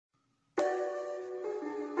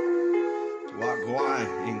What go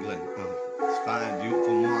on, England? It's fine,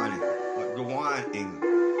 beautiful morning. What go on, England?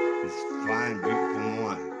 It's fine, beautiful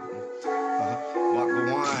morning. What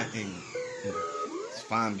go on, England? It's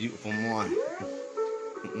fine, beautiful morning.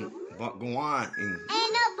 What go on, England?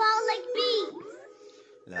 Ain't no ball like me.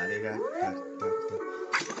 La de da da da da.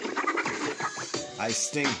 I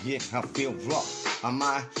sting, yeah, I feel rough. Am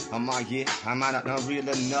I, yeah, am I not real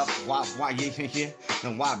enough? Why, yeah.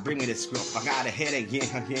 Now why bring me this scruff? I got a headache, yeah.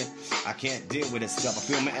 I can't deal with this stuff. I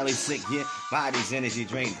feel mentally sick, yeah. Body's energy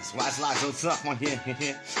drainers. Why is life so tough on here?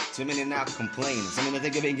 Too many now complainers. I mean, I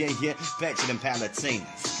think of it, yeah. Fetch it and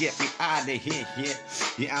palatainers. Get me out of here, yeah.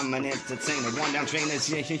 Yeah, I'm an entertainer. One down trainers,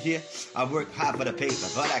 yeah. I work hard for the paper,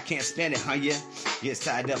 but I can't spend it, yeah. It's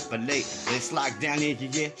tied up for later. It's locked down here,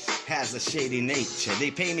 yeah. Has a shady nature.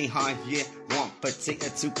 They pay me, yeah. One potato,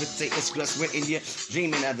 two potatoes, crust waiting, yeah.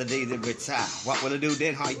 Dreaming of the day to retire. What will I do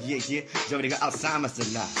then, yeah. Already got Alzheimer's to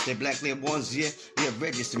life. They black little ones, yeah.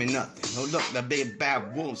 Registering nothing. Oh, look, the big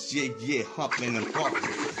bad wolves, yeah. Huffing and puffing.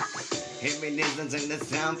 Hearing isn't in the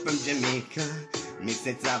sound from Jamaica. Mix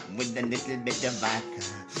it up with a little bit of vodka.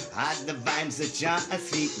 Hide the vibes of Jah, a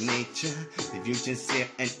sweet nature. The future's here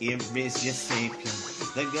and here is your savior.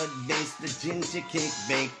 The good days, the ginger cake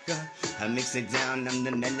baker. I mix it down, I'm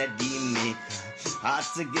the melody maker. Hard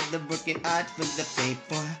to get the broken art for the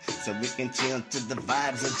paper, so we can chill to the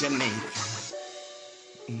vibes of Jamaica.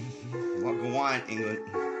 What go on, England?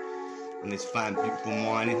 On this fine, beautiful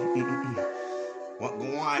morning. What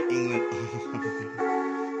go on, England?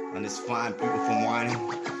 On this fine, beautiful morning.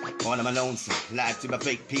 All of my lonesome, lied to my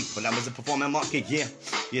fake people. I was a performing market, yeah.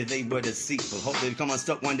 Yeah, they were deceitful. Hope they come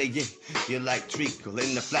unstuck one day, yeah. You're like treacle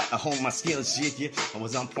in the flat. I hold my skills, yeah. I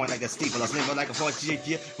was on point like a steeple. I was nimble like a horse,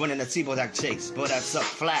 yeah. Running a T-boat like Chase, but I suck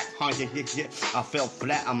flat, yeah. I fell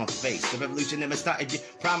flat on my face. The revolution never started, yeah.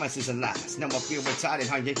 Promises and lies. Now I feel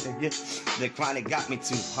retarded, yeah. The chronic got me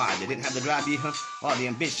too hard. They didn't have the drive, yeah. All the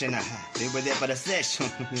ambition I had. They were there for the session.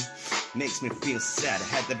 Makes me feel sad. I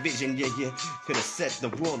had the vision, yeah. Could have set the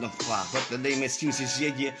world on fire, but the lame excuses,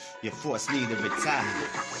 yeah. You forced me to retire.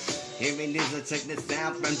 Here it is, I took the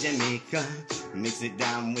sound from Jamaica. Mix it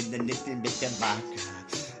down with a little bit of vodka.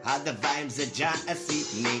 All the vibes of Jah, a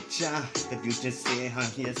sweet nature. The future's here,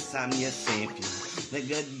 yes, I'm your savior. The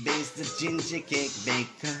good bass, the ginger cake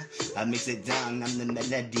baker. I mix it down, I'm the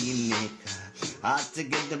melody maker. Hard to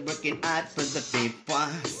get the broken art for the paper,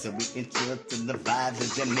 so we can chill to the vibes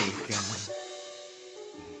of Jamaica.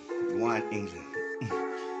 One England.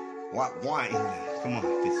 What one England? Come on,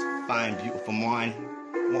 this fine, beautiful morning.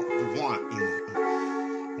 What one England?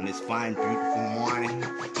 On this fine, beautiful morning.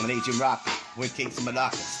 I'm an Asian rocker. With cakes and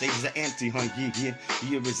Malacca. Stages are empty, yeah.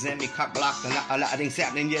 You resent me, cock blocked. A lot of things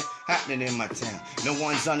happening, yeah. Happening in my town. No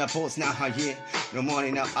one's on the post now, yeah. No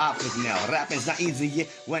morning, no office now. Rapping's not easy, yeah.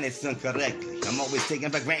 When it's done correctly. I'm always taking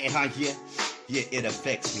for granted, yeah. Yeah, it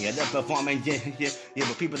affects me. I love performing, yeah.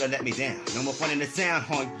 But people that let me down. No more fun in the town,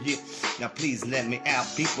 yeah. Now please let me out.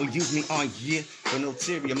 People use me on, yeah. For no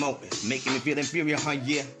ulterior motives. Making me feel inferior,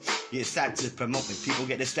 yeah. Yeah, it's time to promote me. People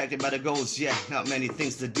get distracted by the goals, yeah. Not many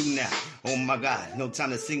things to do now. Oh my God, no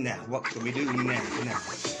time to sing now. What can we do now?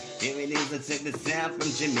 Here it is, I take the sound from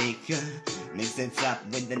Jamaica. Mix it up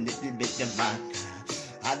with a little bit of vodka.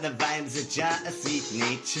 All the vibes of Jah, a sweet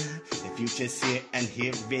nature. The future's here and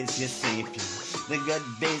here is your savior. The good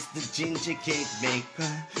bass, the ginger cake baker.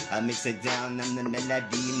 I mix it down, I'm the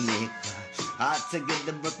melody maker. Hard to get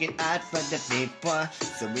the broken art for the paper,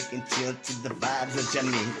 so we can chill to the vibes of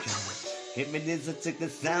Jamaica. Here it is, I took the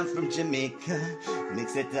sound from Jamaica.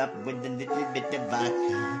 Mix it up with a little bit of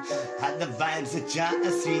vodka. All the vibes of Jah,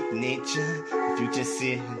 a sweet nature. The future's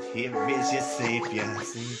here and here is your savior.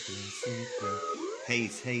 Savior.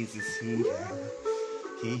 Haze is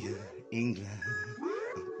here, England.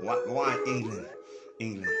 What go on, England?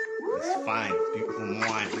 It's fine, beautiful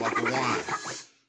morning. What go on?